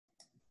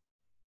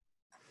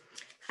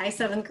Hi,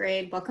 seventh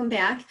grade. Welcome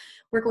back.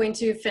 We're going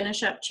to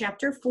finish up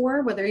chapter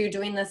 4, whether you're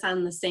doing this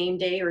on the same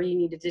day or you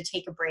needed to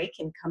take a break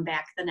and come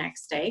back the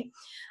next day.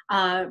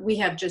 We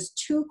have just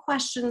 2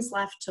 questions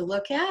left to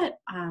look at,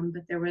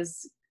 but there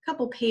was a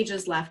couple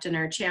pages left in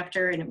our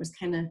chapter and it was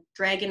kind of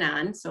dragging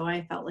on, so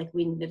I felt like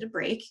we needed a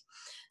break.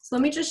 So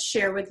let me just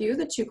share with you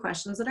the 2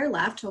 questions that are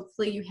left.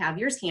 Hopefully you have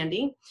yours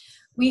handy.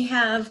 We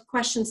have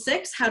question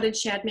 6, how did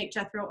Shad make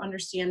Jethro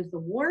understand the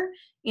war?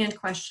 And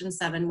question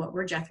 7, what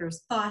were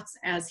Jethro's thoughts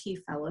as he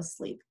fell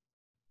asleep?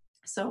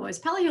 So it's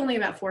probably only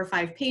about 4 or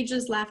 5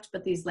 pages left,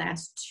 but these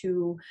last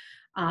 2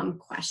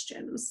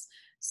 questions.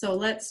 So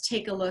let's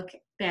take a look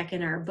back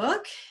in our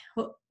book.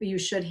 You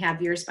should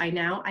have yours by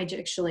now. I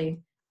actually,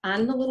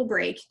 on the little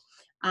break,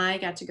 I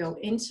got to go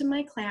into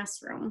my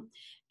classroom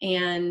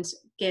and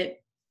get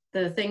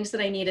the things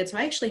that I needed. So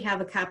I actually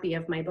have a copy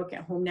of my book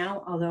at home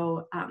now,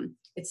 although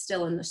it's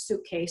still in the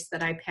suitcase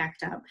that I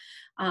packed up.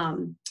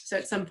 So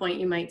at some point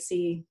you might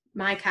see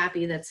my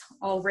copy that's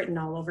all written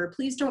all over.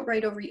 Please don't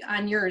write over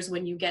on yours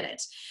when you get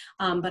it.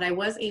 But I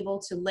was able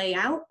to lay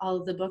out all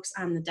of the books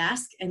on the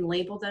desk and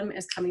label them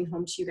as coming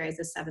home to you guys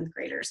as 7th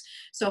graders.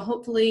 So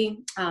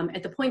hopefully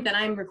at the point that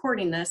I'm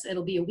recording this,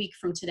 it'll be a week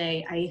from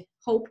today. I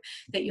hope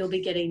that you'll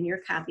be getting your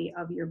copy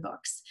of your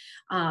books.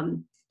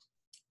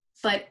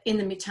 But in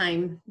the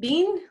meantime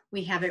being,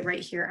 we have it right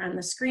here on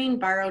the screen,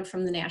 borrowed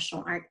from the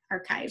National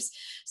Archives.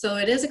 So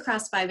it is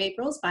Across 5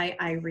 Aprils by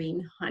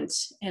Irene Hunt.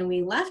 And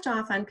we left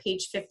off on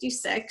page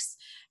 56.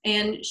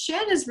 And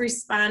Shad is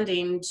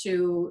responding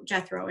to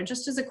Jethro. And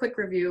just as a quick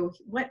review,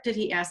 what did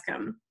he ask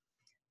him?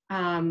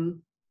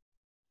 I'm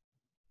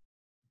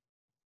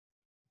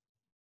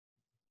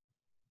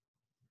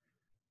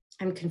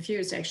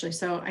confused, actually.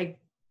 So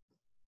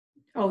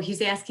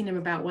he's asking him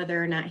about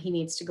whether or not he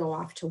needs to go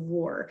off to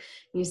war.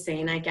 He's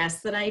saying, I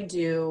guess that I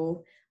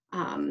do.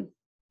 And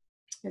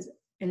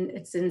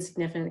it's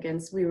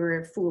insignificance. We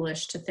were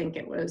foolish to think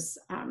it was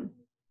going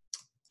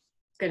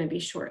to be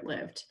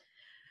short-lived.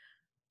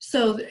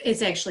 So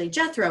it's actually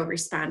Jethro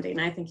responding.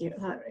 I think it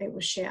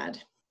was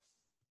Shad.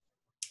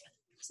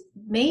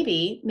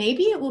 Maybe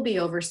it will be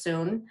over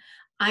soon.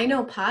 I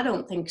know Pa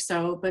don't think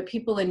so, but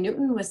people in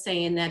Newton was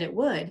saying that it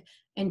would.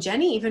 And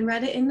Jenny even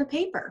read it in the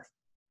paper.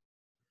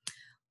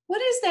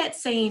 What is that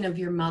saying of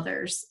your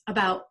mother's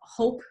about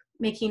hope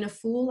making a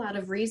fool out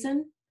of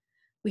reason?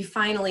 We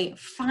finally,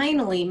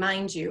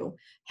 mind you,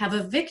 have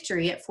a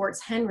victory at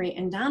Forts Henry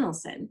and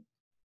Donelson.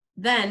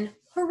 Then,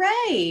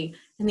 hooray!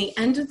 And the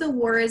end of the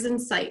war is in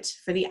sight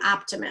for the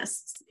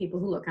optimists, people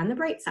who look on the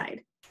bright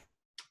side.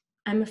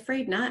 I'm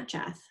afraid not,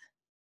 Jeth.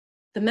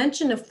 The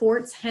mention of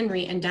Forts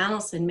Henry and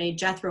Donelson made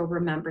Jethro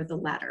remember the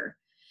letter.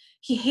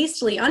 He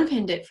hastily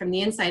unpinned it from the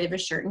inside of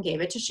his shirt and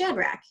gave it to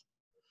Shadrach.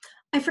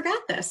 I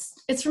forgot this.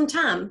 It's from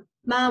Tom.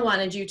 Ma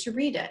wanted you to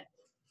read it.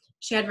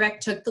 Shadrach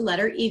took the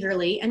letter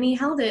eagerly, and he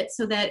held it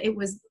so that it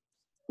was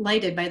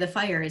lighted by the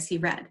fire as he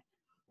read.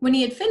 When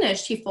he had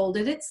finished, he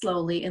folded it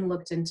slowly and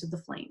looked into the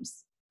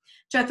flames.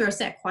 Jethro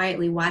sat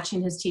quietly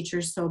watching his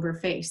teacher's sober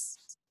face.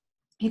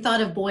 He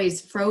thought of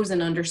boys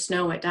frozen under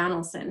snow at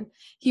Donelson.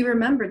 He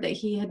remembered that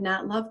he had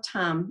not loved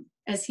Tom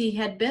as he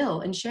had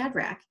Bill and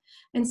Shadrach,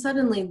 and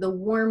suddenly the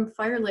warm,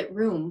 firelit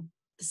room,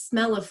 the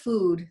smell of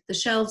food, the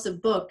shelves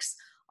of books,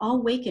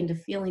 all wakened a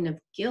feeling of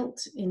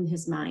guilt in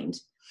his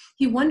mind.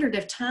 He wondered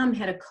if Tom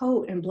had a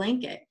coat and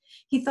blanket.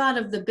 He thought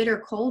of the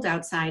bitter cold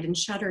outside and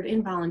shuddered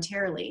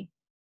involuntarily.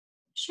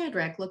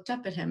 Shadrach looked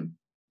up at him.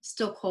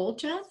 Still cold,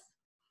 Jeth?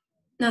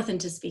 Nothing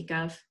to speak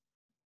of.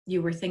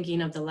 You were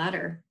thinking of the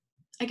letter.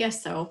 I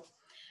guess so.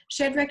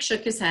 Shadrach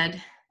shook his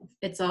head.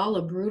 It's all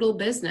a brutal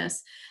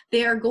business.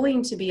 There are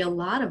going to be a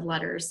lot of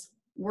letters,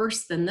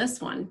 worse than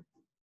this one.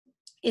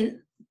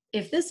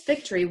 If this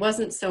victory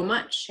wasn't so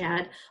much,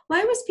 Shad,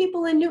 why was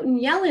people in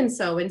Newton yelling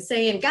so and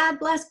saying, God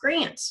bless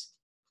Grant?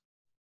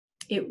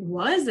 It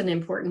was an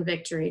important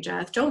victory,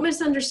 Jeth. Don't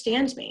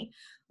misunderstand me.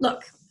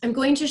 Look, I'm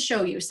going to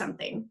show you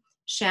something.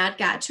 Shad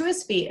got to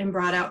his feet and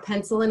brought out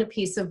pencil and a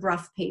piece of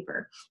rough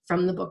paper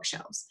from the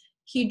bookshelves.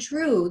 He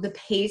drew the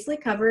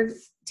paisley-covered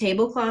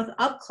tablecloth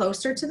up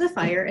closer to the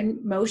fire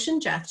and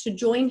motioned Jeth to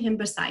join him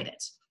beside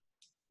it.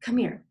 Come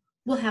here.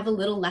 We'll have a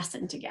little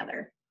lesson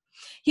together.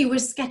 He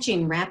was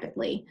sketching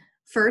rapidly.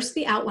 First,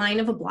 the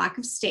outline of a block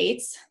of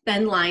states,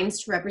 then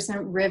lines to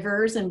represent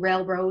rivers and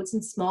railroads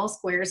and small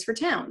squares for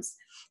towns.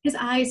 His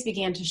eyes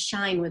began to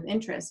shine with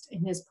interest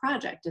in his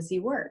project as he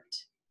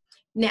worked.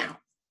 Now,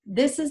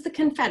 this is the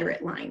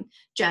Confederate line,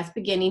 Jeth,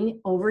 beginning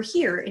over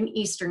here in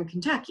eastern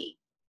Kentucky.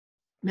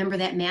 Remember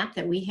that map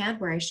that we had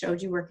where I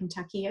showed you where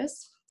Kentucky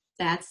is?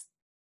 That's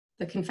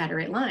the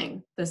Confederate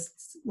line. This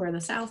is where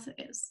the South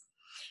is.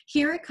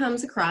 Here it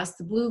comes across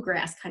the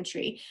bluegrass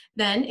country.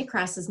 Then it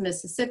crosses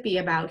Mississippi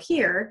about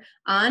here.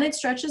 On it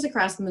stretches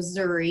across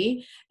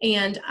Missouri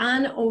and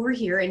on over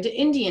here into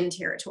Indian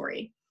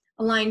Territory,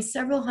 a line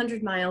several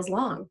hundred miles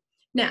long.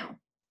 Now,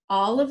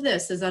 all of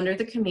this is under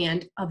the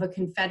command of a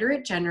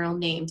Confederate general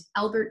named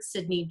Albert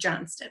Sidney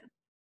Johnston.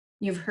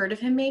 You've heard of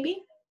him,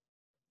 maybe?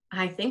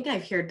 I think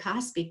I've heard Pa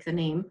speak the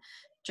name.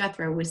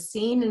 Jethro was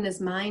seeing in his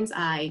mind's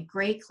eye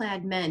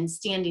gray-clad men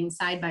standing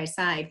side by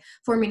side,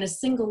 forming a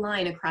single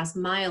line across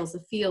miles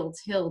of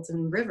fields, hills,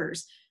 and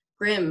rivers,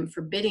 grim,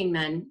 forbidding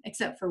men,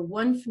 except for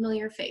one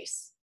familiar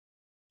face.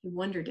 He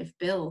wondered if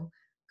Bill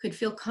could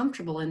feel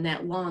comfortable in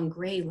that long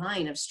gray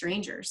line of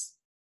strangers.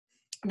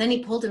 Then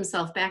he pulled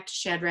himself back to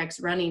Shadrach's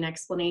running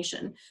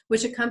explanation,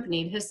 which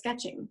accompanied his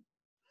sketching.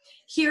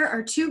 Here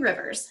are two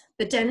rivers,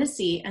 the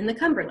Tennessee and the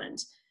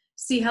Cumberland.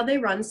 See how they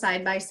run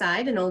side by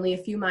side and only a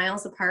few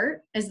miles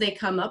apart as they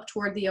come up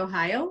toward the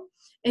Ohio?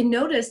 And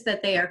notice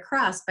that they are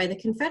crossed by the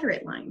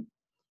Confederate line.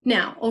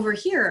 Now, over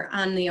here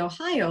on the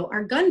Ohio,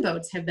 our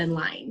gunboats have been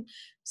lying,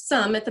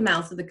 some at the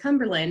mouth of the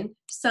Cumberland,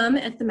 some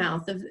at the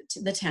mouth of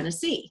the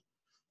Tennessee.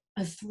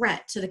 A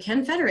threat to the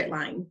Confederate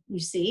line, you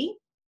see?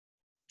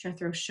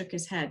 Jethro shook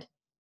his head.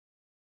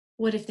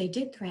 What if they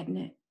did threaten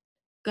it?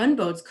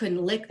 Gunboats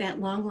couldn't lick that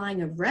long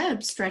line of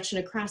Rebs stretching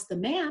across the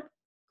map,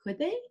 could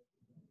they?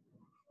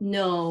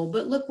 No,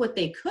 but look what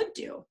they could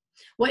do.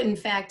 What, in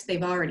fact,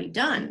 they've already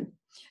done.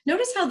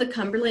 Notice how the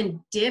Cumberland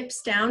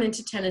dips down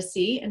into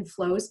Tennessee and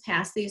flows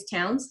past these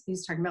towns.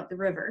 He's talking about the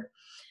river.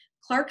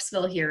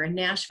 Clarksville here and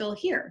Nashville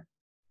here.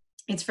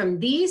 It's from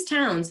these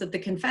towns that the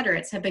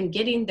Confederates have been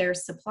getting their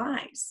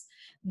supplies.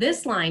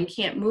 This line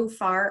can't move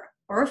far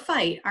or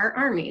fight our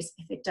armies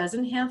if it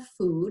doesn't have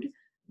food,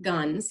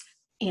 guns,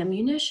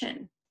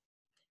 ammunition.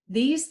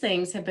 These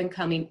things have been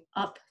coming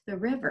up the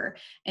river,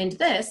 and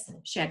this,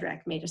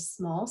 Shadrach made a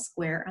small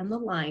square on the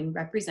line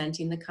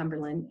representing the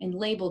Cumberland and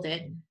labeled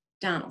it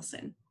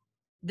Donelson.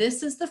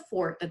 This is the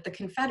fort that the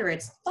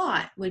Confederates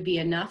thought would be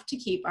enough to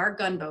keep our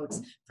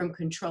gunboats from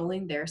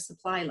controlling their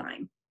supply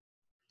line.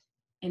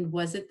 And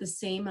was it the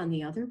same on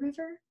the other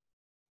river?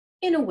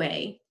 In a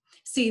way.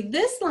 See,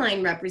 this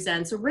line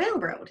represents a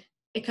railroad.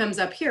 It comes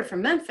up here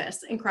from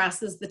Memphis and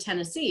crosses the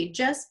Tennessee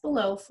just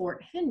below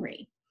Fort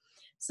Henry.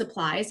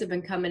 Supplies have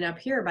been coming up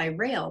here by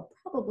rail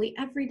probably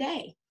every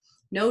day.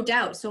 No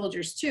doubt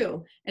soldiers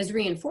too, as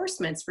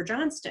reinforcements for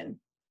Johnston.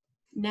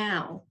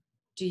 Now,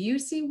 do you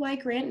see why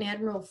Grant and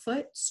Admiral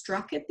Foote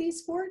struck at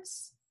these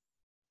forts?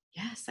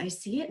 Yes, I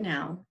see it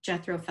now.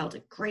 Jethro felt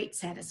a great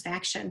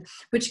satisfaction,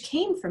 which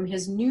came from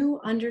his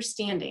new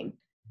understanding.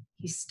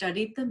 He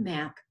studied the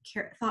map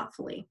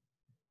thoughtfully.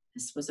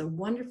 This was a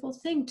wonderful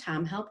thing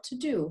Tom helped to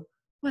do,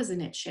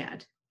 wasn't it,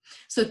 Shad?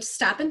 So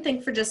stop and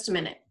think for just a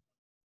minute.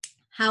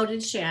 How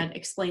did Shad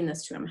explain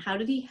this to him? How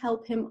did he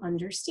help him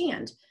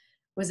understand?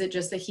 Was it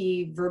just that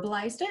he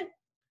verbalized it?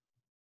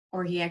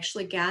 Or he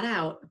actually got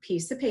out a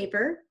piece of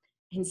paper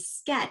and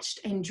sketched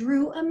and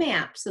drew a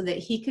map so that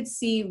he could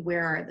see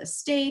where are the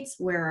states,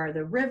 where are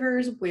the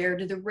rivers, where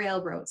do the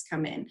railroads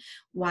come in?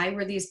 Why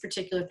were these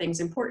particular things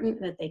important?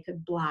 That they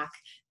could block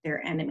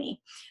their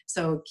enemy.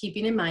 So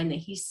keeping in mind that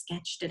he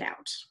sketched it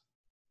out.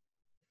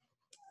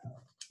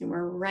 And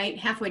we're right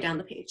halfway down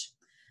the page.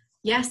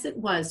 Yes, it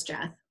was,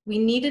 Jeff. We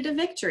needed a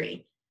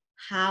victory.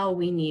 How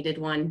we needed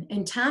one.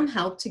 And Tom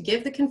helped to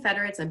give the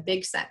Confederates a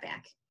big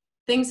setback.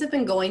 Things have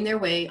been going their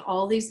way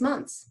all these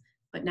months,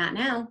 but not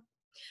now.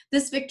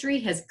 This victory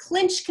has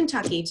clinched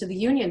Kentucky to the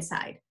Union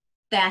side.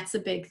 That's a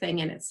big thing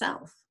in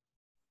itself.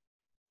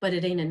 But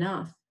it ain't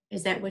enough.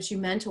 Is that what you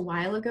meant a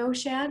while ago,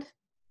 Shad?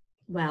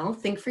 Well,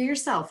 think for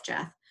yourself,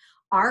 Jeff.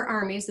 Our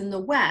armies in the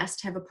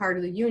West have a part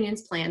of the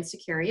Union's plans to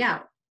carry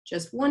out,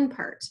 just one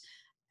part.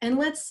 And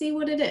let's see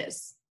what it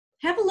is.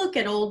 Have a look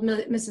at old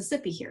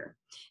Mississippi here.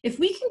 If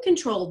we can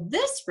control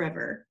this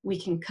river, we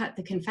can cut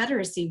the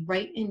Confederacy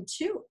right in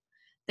two.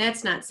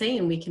 That's not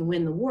saying we can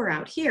win the war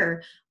out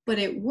here, but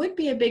it would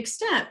be a big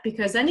step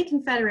because any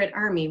Confederate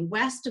army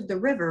west of the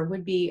river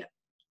would be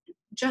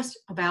just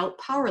about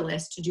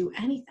powerless to do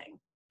anything.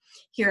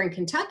 Here in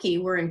Kentucky,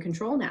 we're in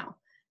control now.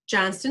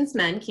 Johnston's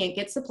men can't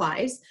get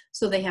supplies,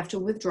 so they have to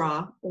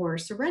withdraw or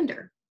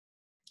surrender.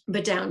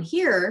 But down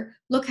here,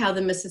 look how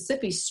the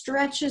Mississippi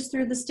stretches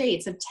through the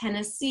states of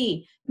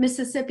Tennessee,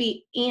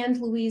 Mississippi, and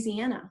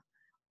Louisiana,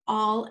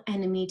 all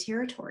enemy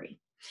territory.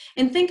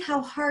 And think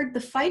how hard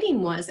the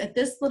fighting was at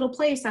this little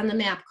place on the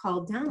map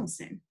called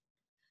Donelson.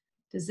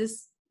 Does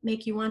this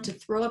make you want to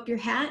throw up your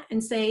hat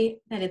and say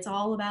that it's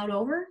all about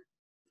over?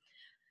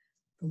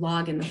 The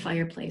log in the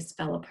fireplace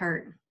fell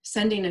apart,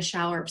 sending a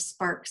shower of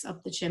sparks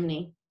up the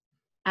chimney.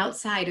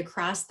 Outside,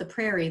 across the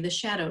prairie, the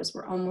shadows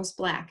were almost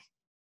black.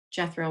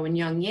 Jethro and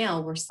young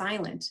Yale were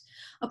silent,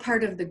 a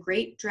part of the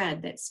great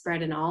dread that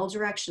spread in all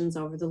directions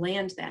over the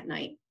land that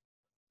night.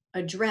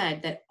 A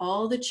dread that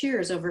all the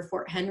cheers over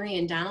Fort Henry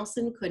and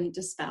Donelson couldn't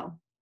dispel.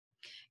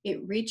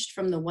 It reached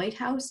from the White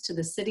House to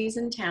the cities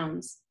and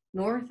towns,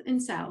 north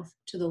and south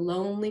to the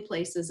lonely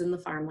places in the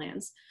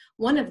farmlands,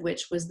 one of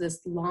which was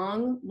this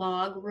long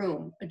log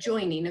room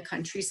adjoining a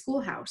country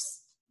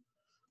schoolhouse.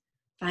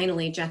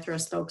 Finally, Jethro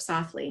spoke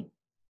softly.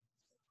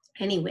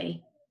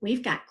 Anyway,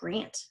 we've got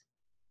Grant.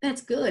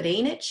 That's good,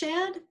 ain't it,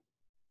 Shad?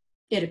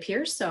 It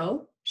appears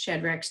so.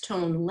 Shadrach's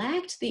tone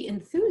lacked the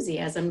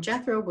enthusiasm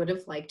Jethro would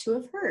have liked to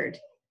have heard.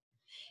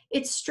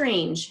 It's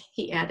strange,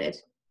 he added.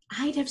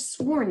 I'd have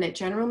sworn that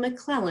General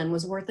McClellan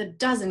was worth a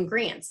dozen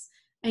Grants,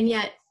 and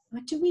yet,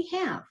 what do we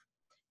have?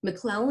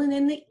 McClellan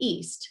in the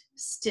East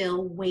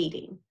still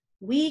waiting,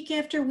 week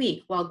after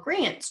week, while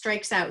Grant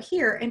strikes out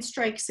here and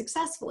strikes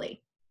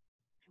successfully.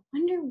 I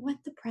wonder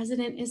what the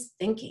president is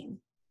thinking.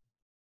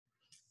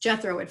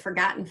 Jethro had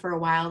forgotten for a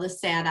while the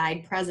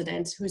sad-eyed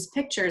president whose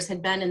pictures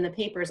had been in the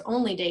papers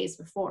only days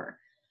before,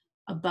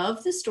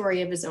 above the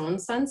story of his own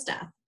son's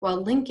death,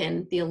 while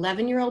Lincoln, the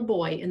 11-year-old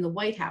boy in the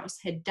White House,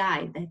 had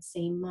died that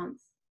same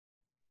month.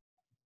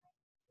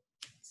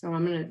 So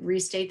I'm going to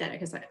restate that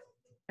because I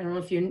don't know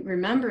if you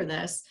remember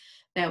this,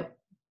 that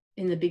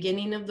in the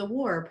beginning of the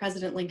war,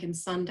 President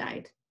Lincoln's son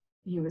died.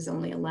 He was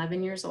only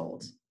 11 years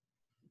old.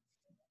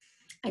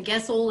 I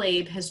guess old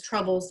Abe has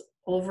troubles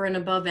over and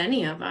above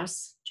any of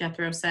us,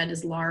 Jethro said,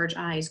 his large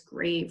eyes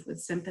grave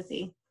with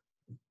sympathy.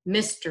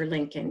 Mr.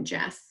 Lincoln,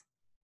 Jeff.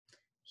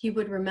 He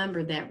would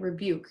remember that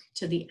rebuke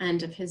to the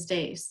end of his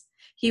days.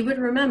 He would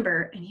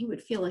remember, and he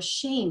would feel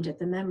ashamed at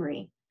the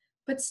memory.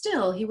 But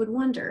still, he would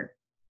wonder.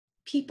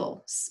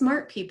 People,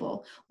 smart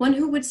people, one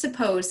who would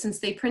suppose, since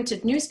they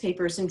printed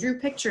newspapers and drew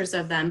pictures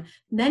of them,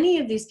 many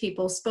of these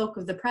people spoke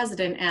of the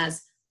president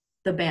as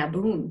the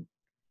baboon,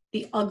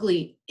 the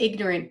ugly,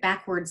 ignorant,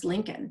 backwards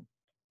Lincoln,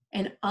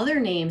 and other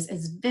names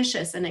as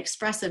vicious and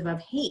expressive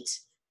of hate.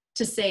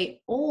 To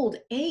say old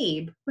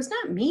Abe was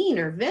not mean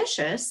or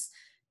vicious.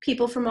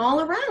 People from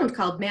all around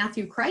called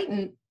Matthew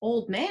Crichton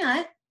Old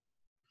Matt.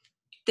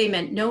 They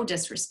meant no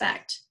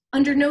disrespect.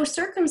 Under no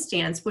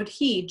circumstance would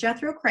he,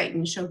 Jethro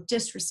Crichton, show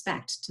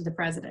disrespect to the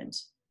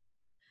president.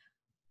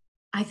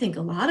 I think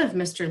a lot of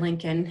Mr.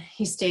 Lincoln,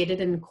 he stated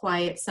in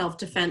quiet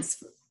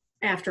self-defense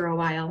after a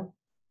while.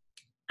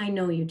 I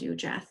know you do,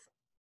 Jeff.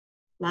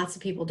 Lots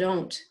of people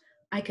don't.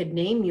 I could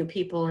name you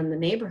people in the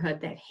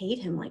neighborhood that hate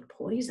him like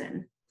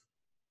poison.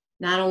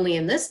 Not only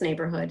in this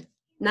neighborhood,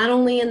 not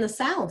only in the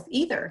South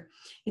either.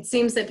 It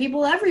seems that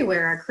people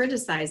everywhere are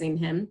criticizing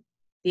him.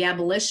 The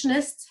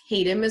abolitionists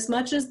hate him as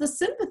much as the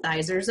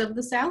sympathizers of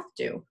the South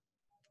do.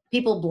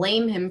 People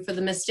blame him for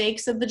the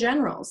mistakes of the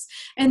generals,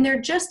 and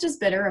they're just as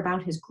bitter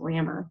about his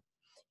grammar,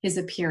 his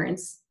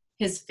appearance,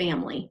 his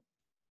family.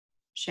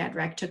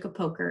 Shadrach took a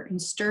poker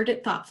and stirred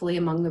it thoughtfully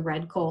among the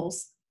red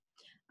coals.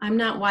 I'm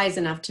not wise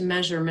enough to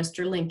measure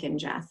Mr. Lincoln,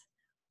 Jeff.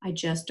 I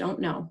just don't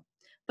know.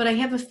 But I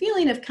have a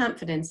feeling of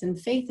confidence and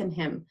faith in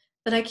him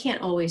that I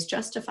can't always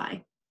justify.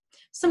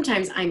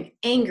 Sometimes I'm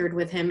angered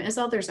with him as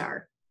others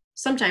are.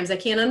 Sometimes I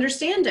can't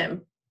understand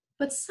him,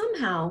 but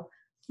somehow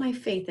my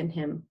faith in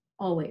him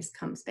always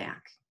comes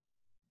back.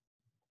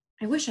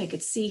 I wish I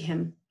could see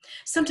him.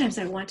 Sometimes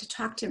I want to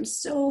talk to him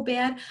so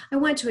bad. I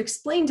want to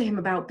explain to him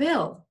about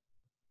Bill.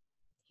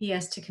 He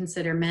has to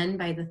consider men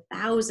by the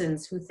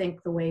thousands who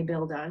think the way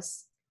Bill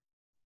does.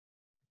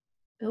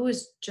 Bill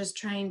was just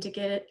trying to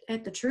get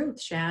at the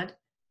truth, Shad.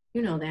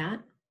 You know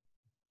that.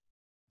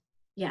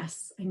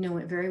 Yes, I know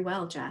it very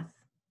well, Jeff.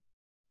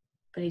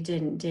 But he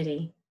didn't, did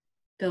he?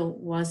 Bill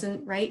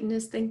wasn't right in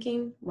his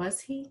thinking,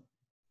 was he?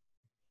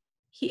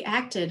 He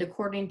acted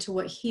according to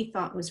what he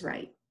thought was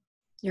right.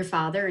 Your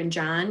father and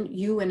John,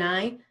 you and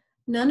I,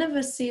 none of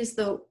us sees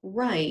the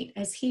right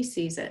as he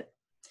sees it.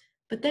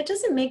 But that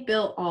doesn't make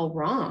Bill all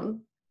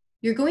wrong.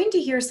 You're going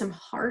to hear some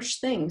harsh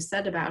things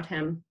said about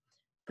him.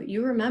 But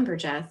you remember,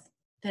 Jeff,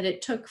 that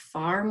it took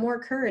far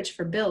more courage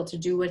for Bill to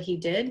do what he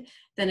did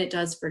than it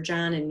does for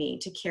John and me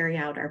to carry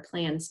out our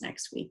plans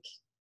next week.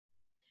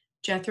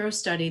 Jethro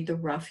studied the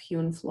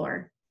rough-hewn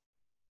floor.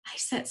 I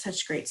set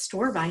such great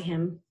store by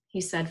him,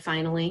 he said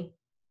finally.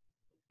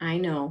 I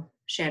know,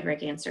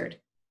 Shadrach answered.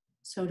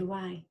 So do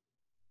I.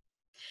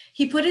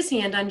 He put his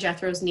hand on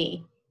Jethro's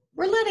knee.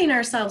 We're letting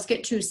ourselves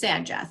get too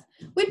sad, Jeff.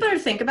 We'd better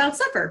think about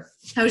supper.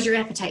 How's your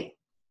appetite?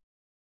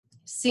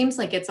 Seems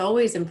like it's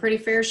always in pretty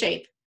fair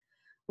shape.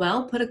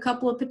 Well, put a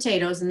couple of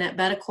potatoes in that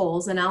bed of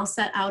coals and I'll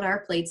set out our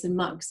plates and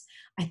mugs.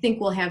 I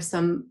think we'll have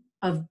some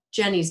of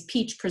Jenny's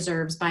peach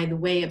preserves by the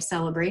way of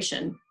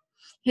celebration.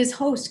 His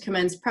host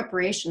commenced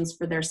preparations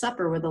for their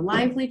supper with a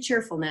lively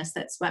cheerfulness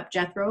that swept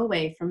Jethro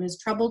away from his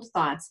troubled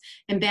thoughts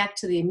and back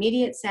to the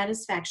immediate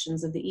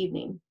satisfactions of the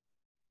evening.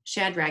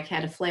 Shadrach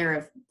had a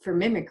flair for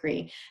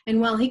mimicry,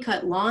 and while he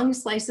cut long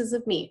slices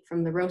of meat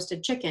from the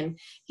roasted chicken,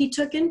 he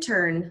took in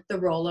turn the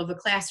role of a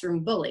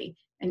classroom bully,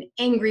 an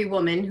angry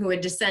woman who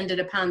had descended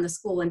upon the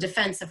school in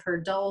defense of her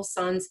dull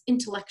son's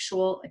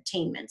intellectual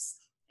attainments,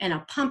 and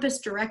a pompous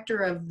director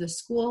of the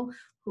school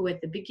who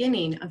at the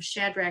beginning of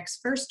Shadrach's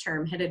first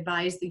term had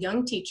advised the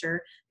young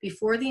teacher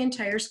before the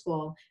entire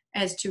school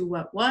as to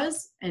what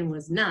was and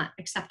was not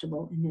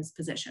acceptable in his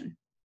position.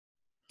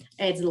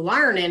 It's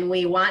learning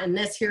we want in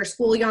this here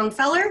school, young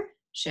feller,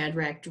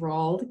 Shadrach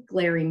drawled,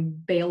 glaring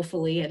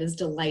balefully at his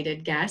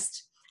delighted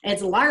guest.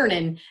 It's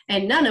learning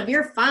and none of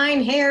your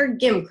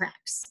fine-haired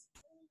gimcracks.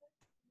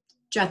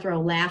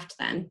 Jethro laughed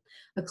then,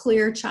 a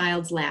clear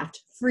child's laugh,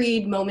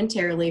 freed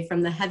momentarily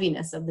from the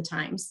heaviness of the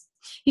times.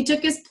 He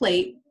took his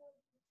plate.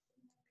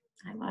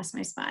 I lost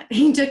my spot.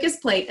 He took his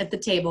plate at the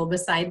table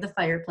beside the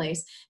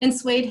fireplace and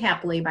swayed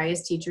happily by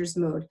his teacher's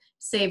mood,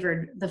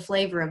 savored the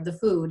flavor of the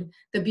food,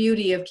 the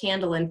beauty of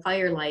candle and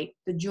firelight,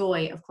 the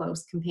joy of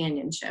close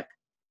companionship.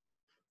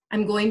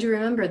 I'm going to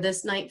remember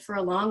this night for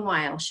a long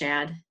while,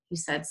 Shad, he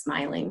said,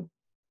 smiling.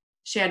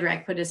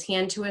 Shadrach put his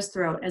hand to his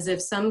throat as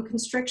if some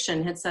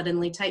constriction had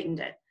suddenly tightened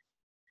it,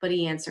 but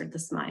he answered the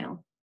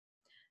smile.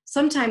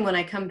 Sometime when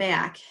I come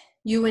back,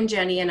 you and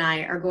Jenny and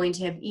I are going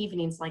to have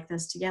evenings like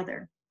this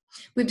together.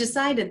 We've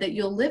decided that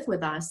you'll live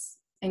with us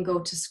and go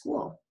to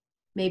school,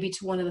 maybe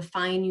to one of the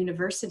fine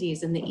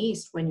universities in the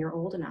East when you're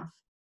old enough.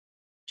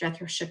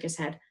 Jethro shook his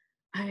head.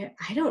 I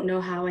don't know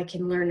how I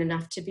can learn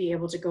enough to be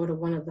able to go to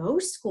one of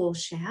those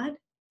schools, Shad.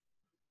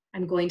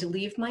 I'm going to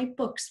leave my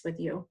books with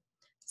you.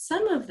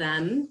 Some of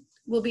them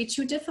will be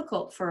too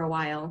difficult for a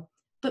while,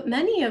 but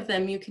many of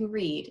them you can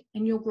read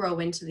and you'll grow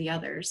into the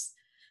others.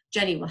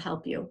 Jenny will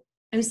help you.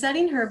 I'm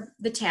setting her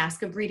the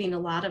task of reading a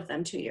lot of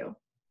them to you.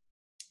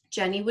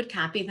 Jenny would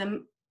copy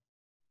them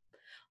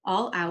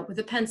all out with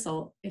a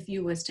pencil if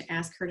you was to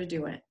ask her to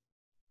do it.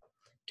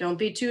 Don't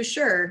be too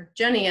sure.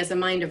 Jenny has a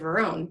mind of her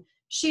own.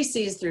 She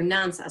sees through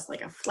nonsense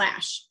like a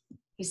flash.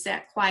 He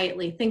sat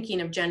quietly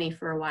thinking of Jenny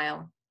for a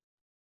while.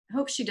 I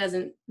hope she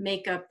doesn't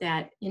make up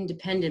that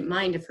independent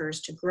mind of hers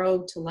to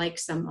grow to like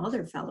some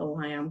other fellow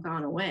while I'm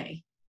gone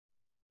away.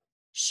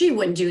 She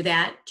wouldn't do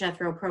that,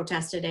 Jethro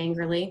protested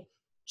angrily.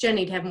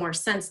 Jenny'd have more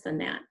sense than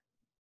that.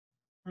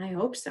 I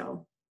hope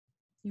so.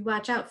 You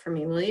watch out for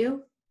me, will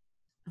you?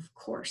 Of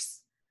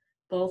course.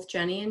 Both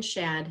Jenny and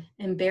Shad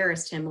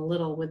embarrassed him a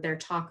little with their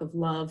talk of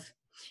love.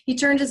 He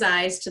turned his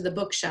eyes to the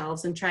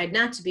bookshelves and tried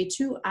not to be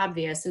too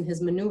obvious in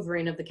his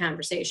maneuvering of the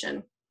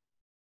conversation.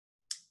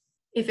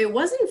 If it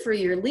wasn't for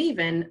your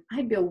leaving,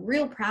 I'd be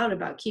real proud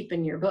about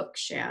keeping your books,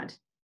 Shad.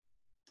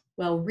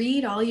 Well,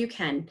 read all you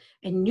can.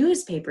 And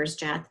newspapers,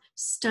 Jeth,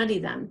 study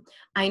them.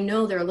 I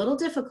know they're a little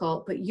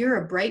difficult, but you're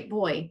a bright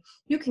boy.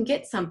 You can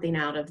get something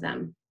out of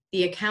them.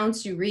 The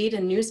accounts you read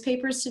in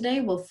newspapers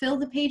today will fill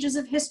the pages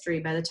of history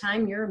by the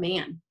time you're a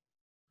man.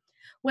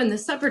 When the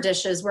supper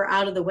dishes were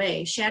out of the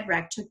way,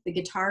 Shadrach took the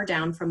guitar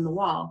down from the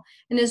wall,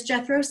 and as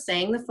Jethro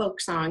sang the folk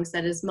songs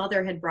that his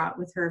mother had brought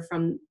with her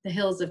from the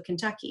hills of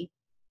Kentucky,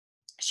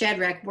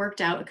 Shadrach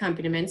worked out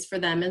accompaniments for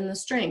them in the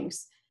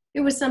strings. It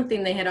was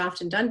something they had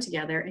often done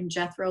together, and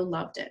Jethro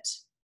loved it.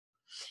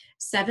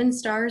 7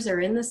 stars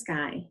are in the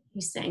sky, he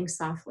sang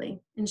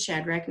softly, and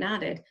Shadrach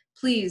nodded,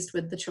 pleased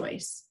with the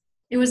choice.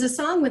 It was a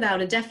song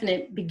without a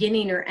definite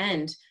beginning or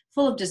end,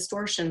 full of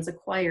distortions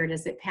acquired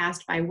as it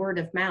passed by word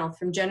of mouth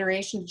from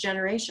generation to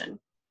generation.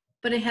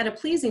 But it had a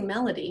pleasing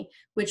melody,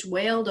 which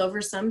wailed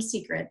over some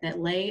secret that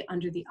lay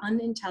under the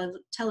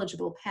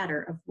unintelligible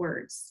patter of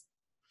words.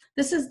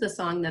 This is the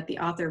song that the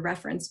author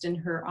referenced in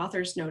her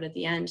author's note at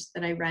the end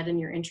that I read in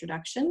your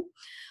introduction.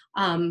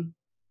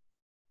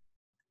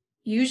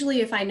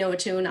 Usually if I know a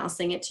tune, I'll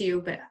sing it to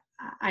you, but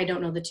I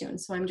don't know the tune,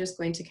 so I'm just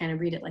going to kind of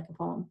read it like a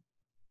poem.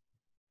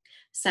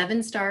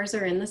 7 stars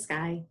are in the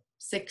sky,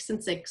 6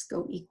 and 6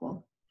 go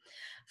equal.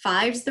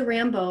 5's the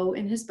Rambo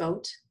in his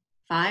boat,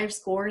 5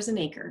 scores an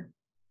acre.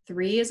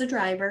 3 is a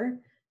driver,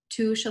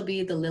 2 shall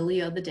be the lily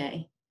of the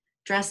day,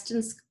 dressed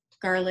in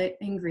scarlet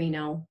and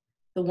greeno,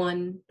 the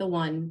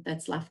one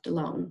that's left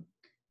alone.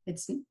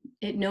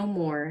 It no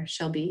more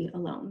shall be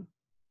alone.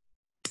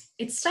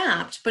 It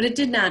stopped, but it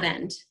did not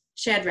end.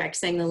 Shadrach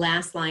sang the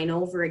last line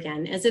over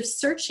again, as if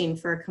searching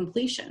for a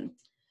completion.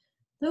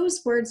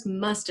 Those words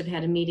must have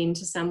had a meaning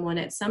to someone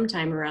at some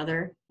time or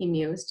other, he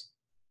mused.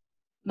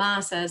 Ma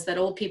says that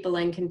old people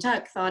in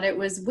Kentucky thought it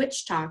was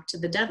witch talk to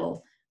the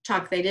devil,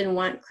 talk they didn't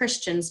want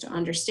Christians to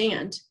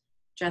understand.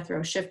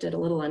 Jethro shifted a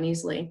little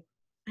uneasily.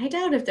 I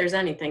doubt if there's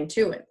anything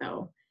to it,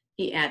 though,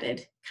 he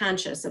added,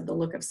 conscious of the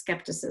look of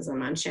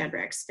skepticism on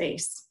Shadrach's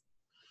face.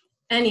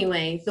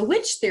 Anyway, the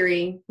witch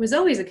theory was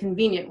always a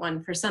convenient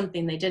one for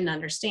something they didn't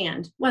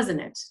understand, wasn't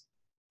it?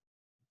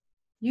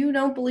 You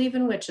don't believe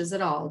in witches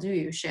at all, do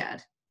you,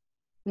 Shad?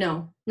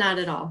 No, not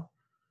at all.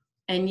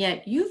 And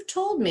yet you've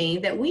told me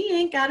that we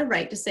ain't got a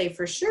right to say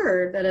for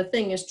sure that a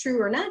thing is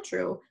true or not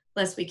true,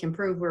 lest we can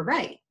prove we're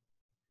right.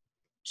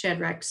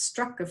 Shadrach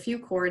struck a few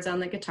chords on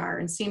the guitar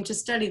and seemed to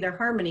study their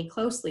harmony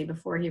closely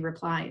before he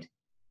replied.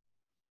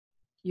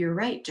 You're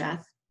right,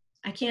 Jeth.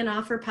 I can't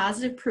offer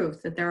positive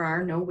proof that there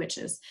are no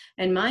witches,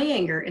 and my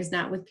anger is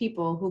not with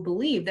people who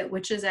believe that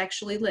witches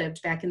actually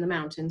lived back in the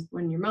mountains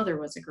when your mother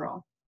was a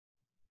girl.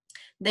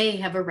 They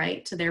have a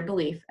right to their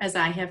belief, as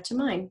I have to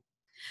mine.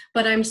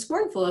 But I'm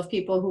scornful of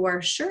people who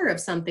are sure of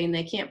something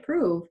they can't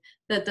prove,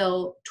 that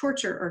they'll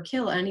torture or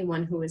kill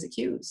anyone who is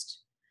accused.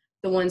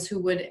 The ones who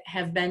would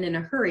have been in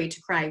a hurry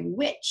to cry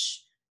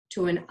witch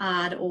to an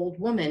odd old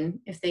woman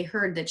if they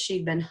heard that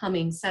she'd been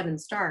humming 7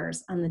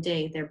 stars on the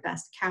day their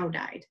best cow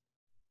died.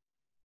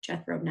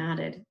 Jethro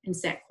nodded and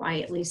sat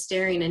quietly,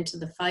 staring into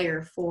the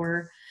fire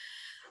for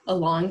a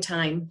long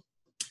time,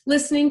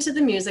 listening to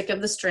the music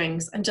of the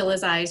strings until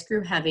his eyes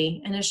grew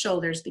heavy and his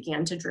shoulders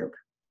began to droop.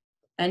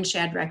 Then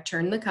Shadrach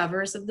turned the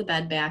covers of the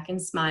bed back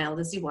and smiled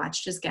as he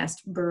watched his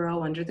guest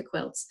burrow under the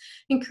quilts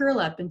and curl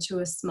up into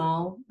a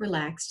small,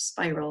 relaxed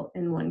spiral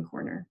in one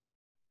corner.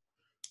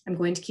 I'm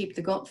going to keep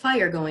the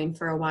fire going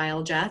for a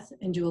while, Jeth,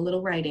 and do a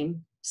little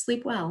writing.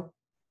 Sleep well.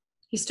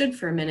 He stood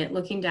for a minute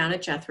looking down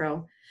at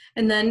Jethro,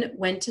 and then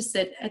went to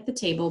sit at the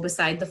table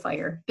beside the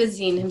fire,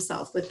 busying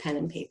himself with pen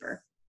and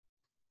paper.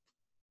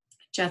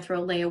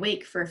 Jethro lay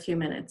awake for a few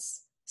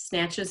minutes.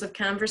 Snatches of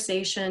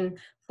conversation,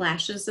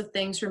 flashes of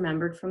things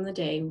remembered from the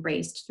day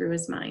raced through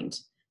his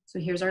mind. So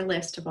here's our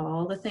list of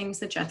all the things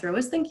that Jethro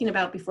was thinking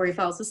about before he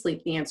falls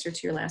asleep, the answer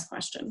to your last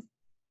question.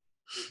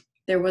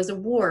 There was a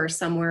war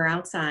somewhere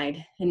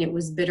outside, and it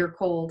was bitter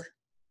cold.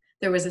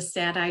 There was a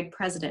sad-eyed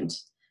president,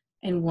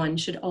 and one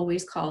should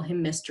always call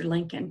him Mr.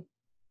 Lincoln.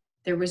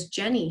 There was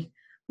Jenny,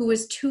 who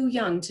was too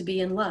young to be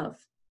in love,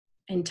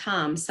 and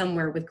Tom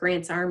somewhere with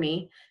Grant's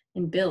army,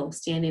 and Bill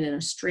standing in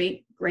a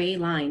straight gray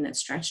line that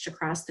stretched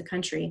across the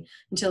country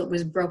until it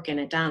was broken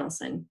at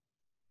Donelson.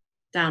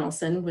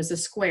 Donelson was a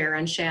square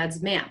on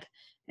Shad's map,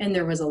 and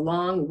there was a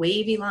long,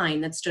 wavy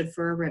line that stood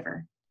for a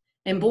river.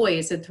 And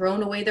boys had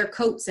thrown away their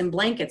coats and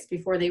blankets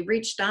before they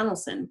reached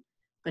Donelson.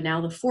 But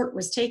now the fort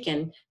was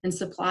taken, and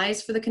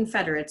supplies for the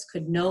Confederates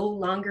could no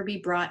longer be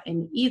brought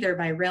in either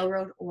by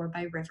railroad or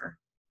by river.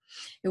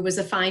 It was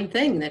a fine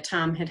thing that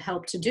Tom had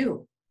helped to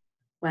do.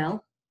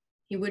 Well,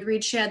 he would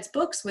read Shad's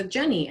books with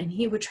Jenny, and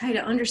he would try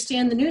to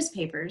understand the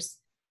newspapers.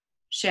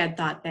 Shad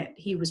thought that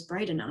he was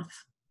bright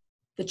enough.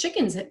 The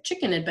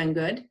chicken had been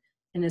good,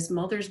 and his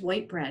mother's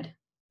white bread.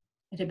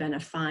 It had been a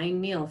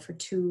fine meal for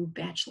two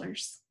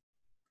bachelors.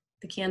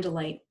 The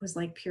candlelight was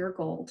like pure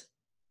gold,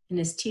 and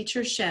his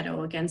teacher's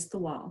shadow against the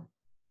wall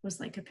was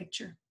like a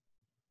picture.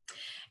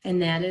 And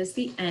that is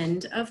the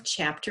end of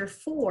chapter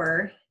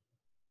 4.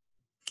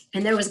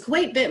 And there was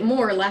quite a bit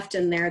more left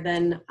in there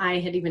than I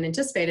had even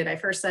anticipated. I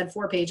first said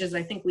 4 pages.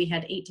 I think we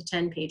had 8 to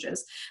 10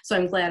 pages. So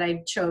I'm glad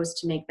I chose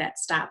to make that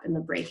stop in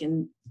the break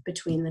in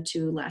between the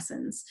 2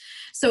 lessons.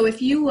 So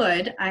if you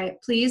would,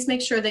 please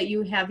make sure that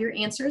you have your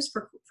answers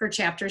for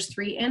chapters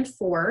 3 and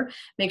 4.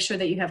 Make sure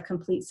that you have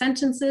complete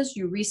sentences.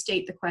 You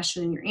restate the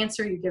question in your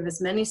answer. You give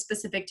as many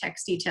specific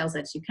text details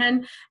as you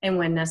can. And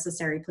when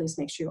necessary, please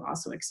make sure you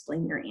also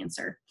explain your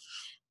answer.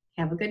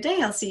 Have a good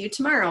day. I'll see you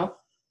tomorrow.